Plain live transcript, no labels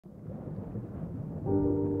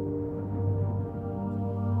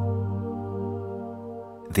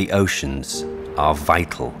The oceans are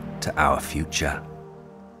vital to our future.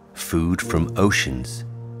 Food from oceans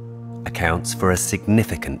accounts for a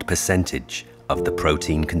significant percentage of the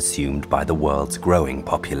protein consumed by the world's growing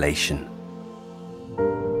population.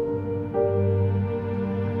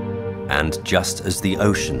 And just as the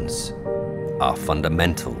oceans are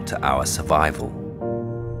fundamental to our survival,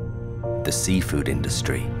 the seafood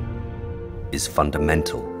industry is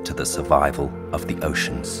fundamental to the survival of the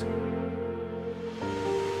oceans.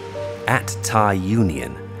 At Thai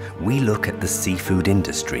Union, we look at the seafood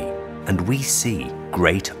industry and we see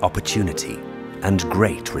great opportunity and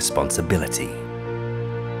great responsibility.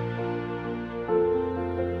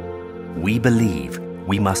 We believe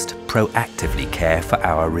we must proactively care for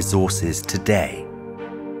our resources today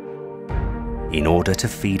in order to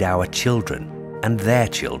feed our children and their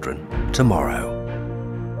children tomorrow.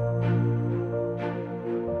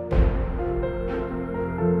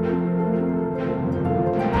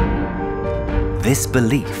 This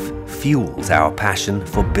belief fuels our passion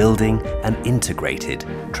for building an integrated,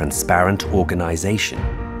 transparent organization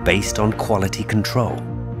based on quality control,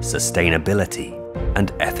 sustainability,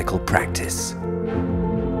 and ethical practice.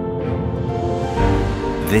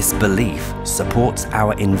 This belief supports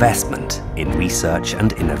our investment in research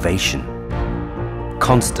and innovation,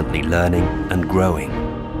 constantly learning and growing,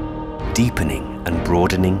 deepening and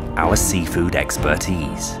broadening our seafood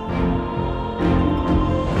expertise.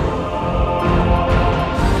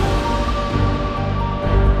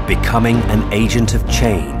 Becoming an agent of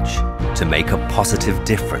change to make a positive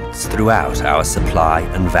difference throughout our supply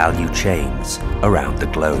and value chains around the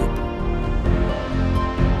globe.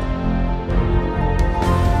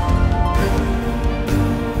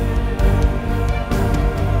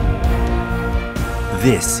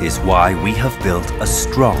 This is why we have built a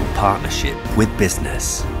strong partnership with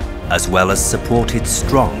business, as well as supported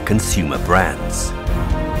strong consumer brands.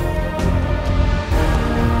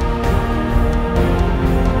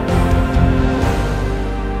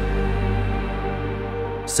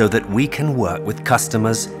 So that we can work with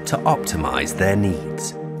customers to optimize their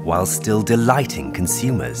needs, while still delighting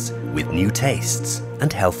consumers with new tastes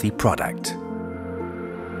and healthy product.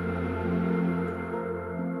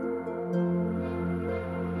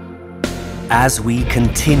 As we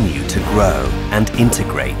continue to grow and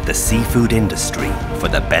integrate the seafood industry for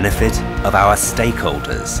the benefit of our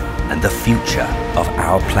stakeholders and the future of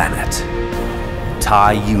our planet,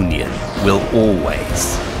 Thai Union will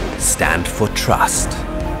always stand for trust,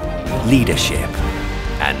 leadership,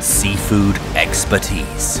 and seafood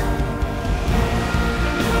expertise.